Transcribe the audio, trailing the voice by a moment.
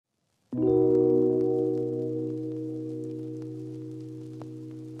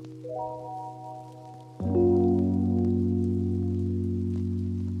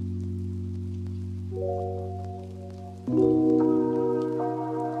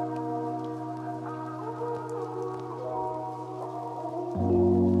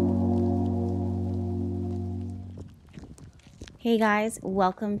Hey guys,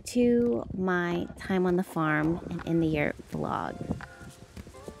 welcome to my time on the farm and in the yurt vlog.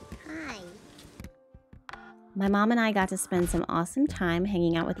 Hi. My mom and I got to spend some awesome time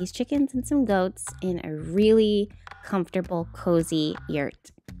hanging out with these chickens and some goats in a really comfortable, cozy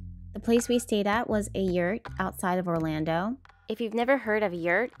yurt. The place we stayed at was a yurt outside of Orlando. If you've never heard of a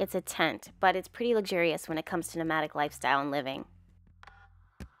yurt, it's a tent, but it's pretty luxurious when it comes to nomadic lifestyle and living.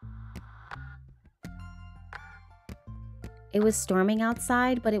 It was storming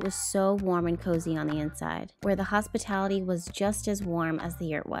outside, but it was so warm and cozy on the inside, where the hospitality was just as warm as the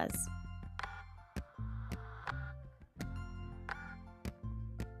yurt was.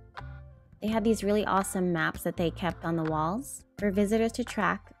 They had these really awesome maps that they kept on the walls for visitors to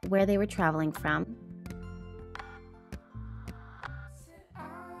track where they were traveling from.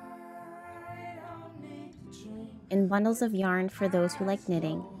 And bundles of yarn for those who like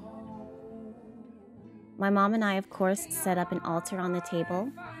knitting. My mom and I, of course, set up an altar on the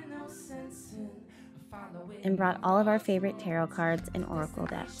table and brought all of our favorite tarot cards and oracle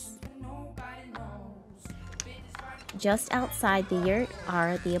decks. Just outside the yurt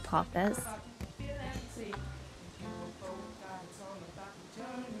are the alpacas.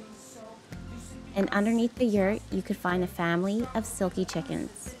 And underneath the yurt, you could find a family of silky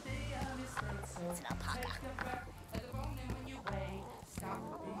chickens. It's an alpaca.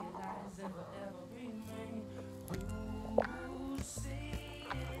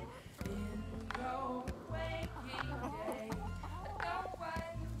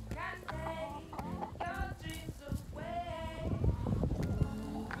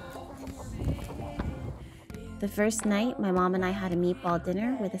 The first night, my mom and I had a meatball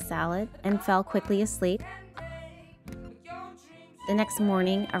dinner with a salad and fell quickly asleep. The next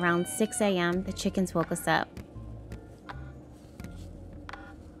morning, around 6 a.m., the chickens woke us up.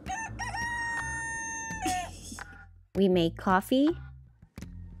 We made coffee,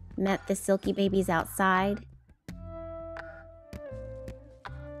 met the silky babies outside,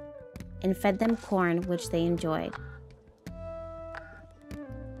 and fed them corn, which they enjoyed.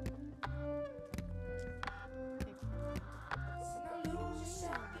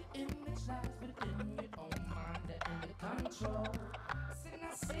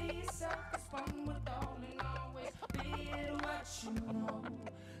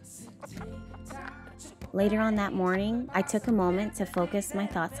 Later on that morning, I took a moment to focus my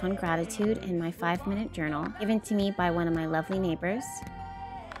thoughts on gratitude in my 5-minute journal given to me by one of my lovely neighbors.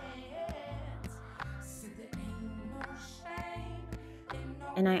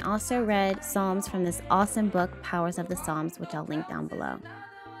 And I also read Psalms from this awesome book, Powers of the Psalms, which I'll link down below.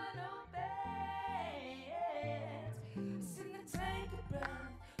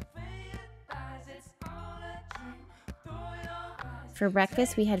 For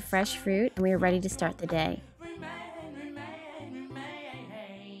breakfast, we had fresh fruit and we were ready to start the day.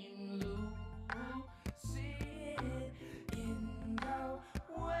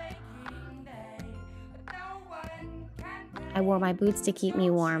 I wore my boots to keep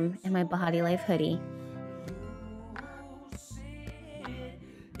me warm and my BehatiLife hoodie.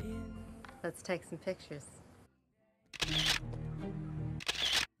 Let's take some pictures.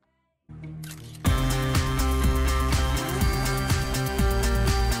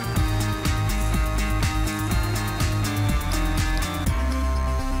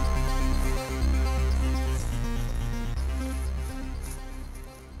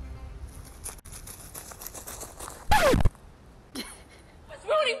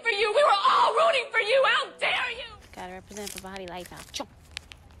 Rooting for you! We were all rooting for you! How dare you! Gotta represent for BehatiLife out.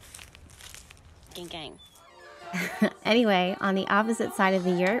 Gang gang. Anyway, on the opposite side of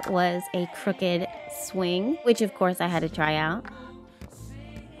the yurt was a crooked swing, which of course I had to try out.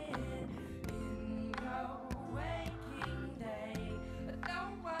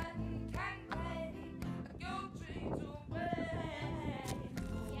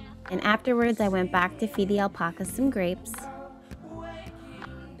 And afterwards I went back to feed the alpacas some grapes.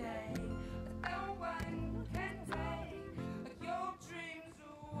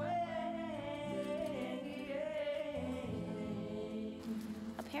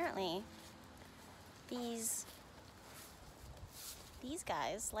 Apparently, these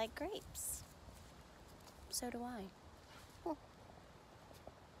guys like grapes. So do I. Oh.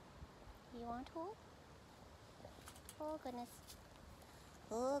 You want to? Oh goodness.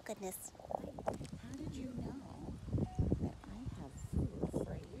 Oh goodness. How did you know that I have food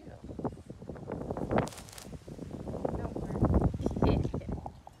for you? Don't worry.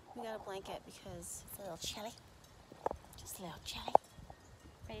 We got a blanket because it's a little chilly. Just a little chilly.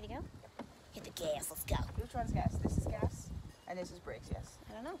 Ready to go? Hit the gas, let's go. Which one's gas? This is gas, and this is brakes, yes.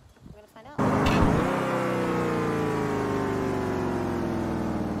 I don't know. We're gonna find out.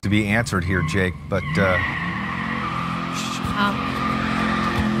 to be answered here, Jake, but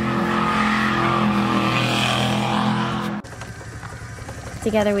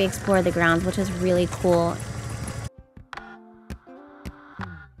Together we explored the grounds, which is really cool.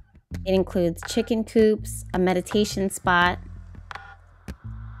 It includes chicken coops, a meditation spot,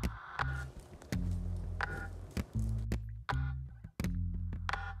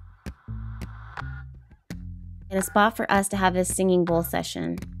 and a spot for us to have a singing bowl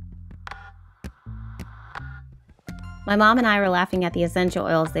session. My mom and I were laughing at the essential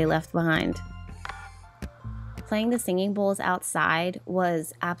oils they left behind. Playing the singing bowls outside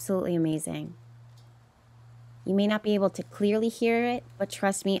was absolutely amazing. You may not be able to clearly hear it, but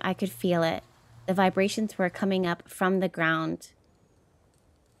trust me, I could feel it. The vibrations were coming up from the ground.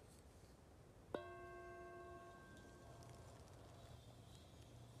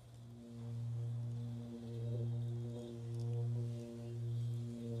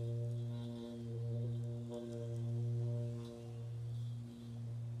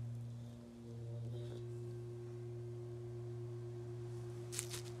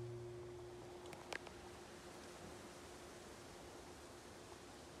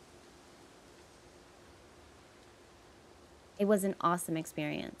 It was an awesome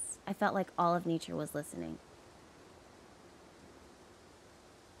experience. I felt like all of nature was listening.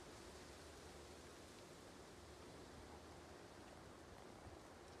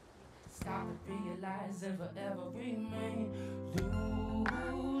 Stop to realize if I ever remain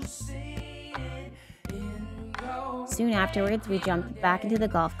lucid in your Soon afterwards, we jumped back into the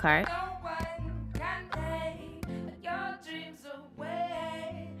golf cart no one can take your dreams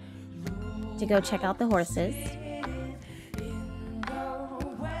away. to go check out the horses. In your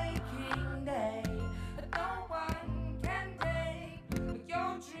waking day, no one can take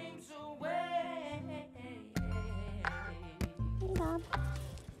your dreams away. Hey, Bob.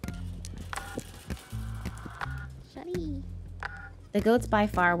 Shuddy. The goats by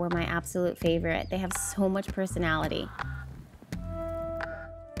far were my absolute favorite. They have so much personality.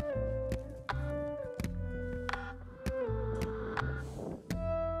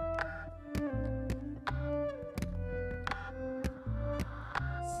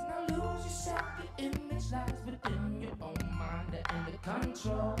 Now lose yourself, your image lies within your own mind and the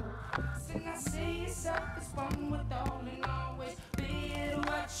control. So now see yourself as one with all and always be it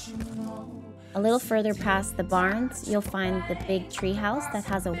what you know. A little further past the barns, you'll find the big tree house that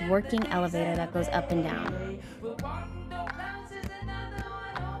has a working elevator that goes up and down. But one door closes, another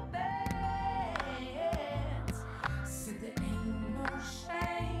one opens. So there ain't no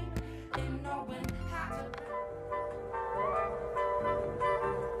shame in knowing how to.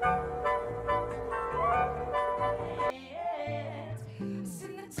 So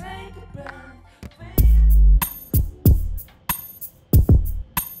now take a breath.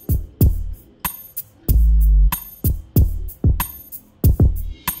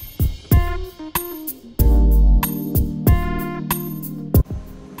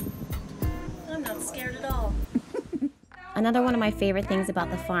 I'm not scared at all. Another one of my favorite things about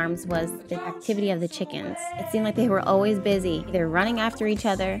the farms was the activity of the chickens. It seemed like they were always busy, either running after each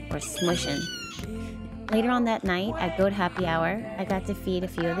other or smushing. Later on that night, at Goat Happy Hour, I got to feed a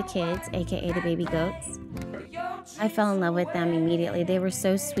few of the kids, aka the baby goats. I fell in love with them immediately. They were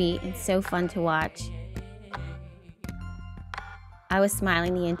so sweet and so fun to watch. I was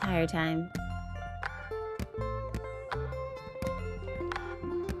smiling the entire time.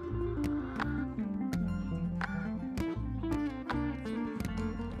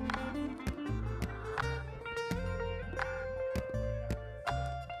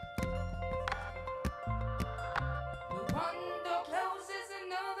 One door closes,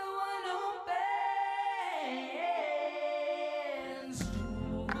 another one opens.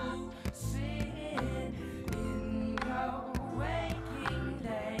 Lucid in your waking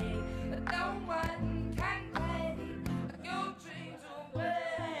day, no one can take your dreams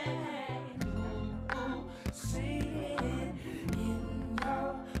away. Lucid in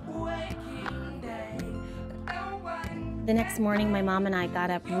your waking day, no one. The next morning, my mom and I got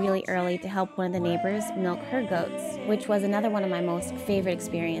up really early to help one of the neighbors milk her goats, which was another one of my most favorite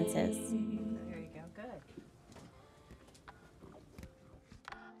experiences. There you go. Good.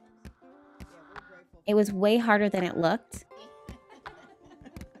 It was way harder than it looked,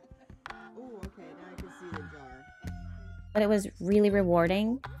 Oh, okay, now I can see the jar. but it was really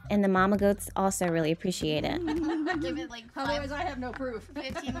rewarding, and the mama goats also really appreciate it. Give it like Otherwise, I have no proof.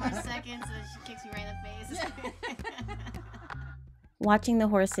 15 more seconds and she kicks you right in the face. Watching the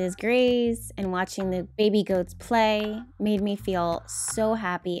horses graze and watching the baby goats play made me feel so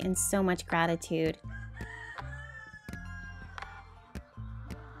happy and so much gratitude.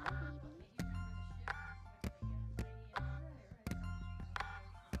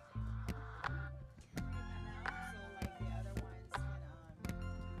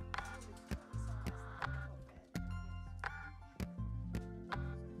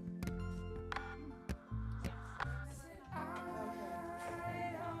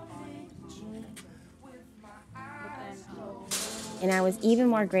 And I was even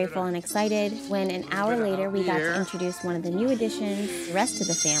more grateful and excited when an hour later we got to introduce one of the new additions to the rest of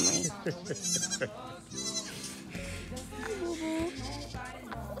the family.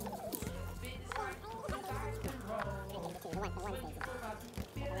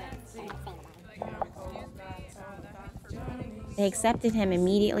 They accepted him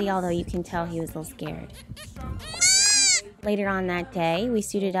immediately, although you can tell he was a little scared. Later on that day, we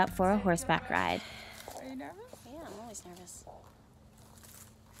suited up for a horseback ride. Are you nervous? Yeah, I'm always nervous.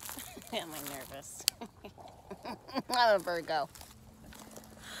 Am I nervous? I'm a Virgo.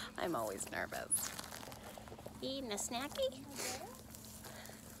 I'm always nervous. Eating a snacky?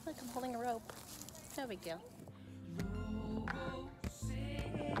 Look, I'm holding a rope. No big deal.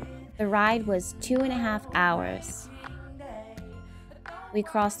 The ride was 2.5 hours. We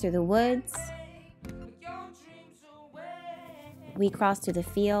crossed through the woods. We crossed through the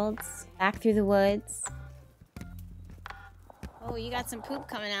fields, back through the woods. Oh, you got some poop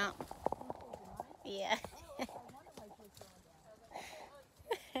coming out. Yeah.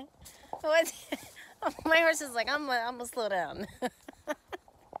 What? Oh, my horse is like, I'm gonna slow down.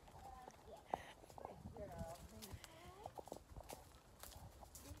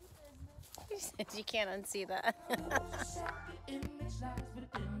 You can't unsee that.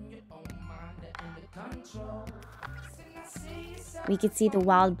 We could see the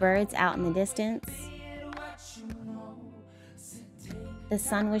wild birds out in the distance. The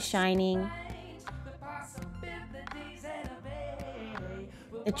sun was shining.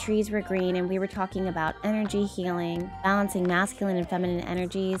 The trees were green, and we were talking about energy healing, balancing masculine and feminine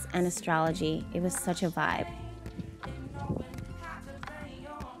energies, and astrology. It was such a vibe.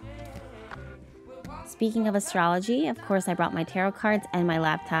 Speaking of astrology, of course, I brought my tarot cards and my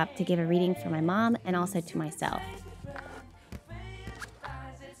laptop to give a reading for my mom and also to myself.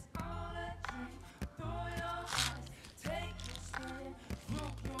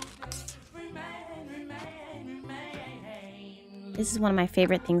 This is one of my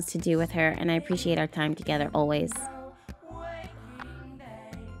favorite things to do with her, and I appreciate our time together always.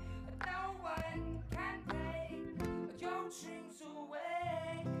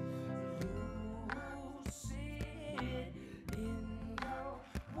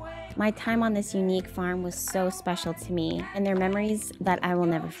 My time on this unique farm was so special to me, and they're memories that I will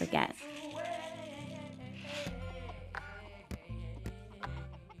never forget.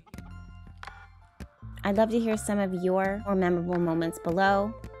 I'd love to hear some of your more memorable moments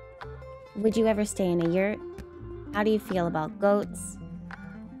below. Would you ever stay in a yurt? How do you feel about goats?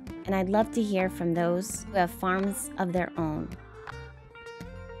 And I'd love to hear from those who have farms of their own.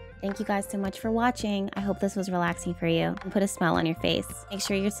 Thank you guys so much for watching. I hope this was relaxing for you and put a smile on your face. Make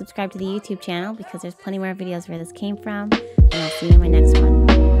sure you're subscribed to the YouTube channel because there's plenty more videos where this came from. And I'll see you in my next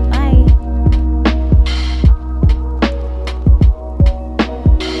one.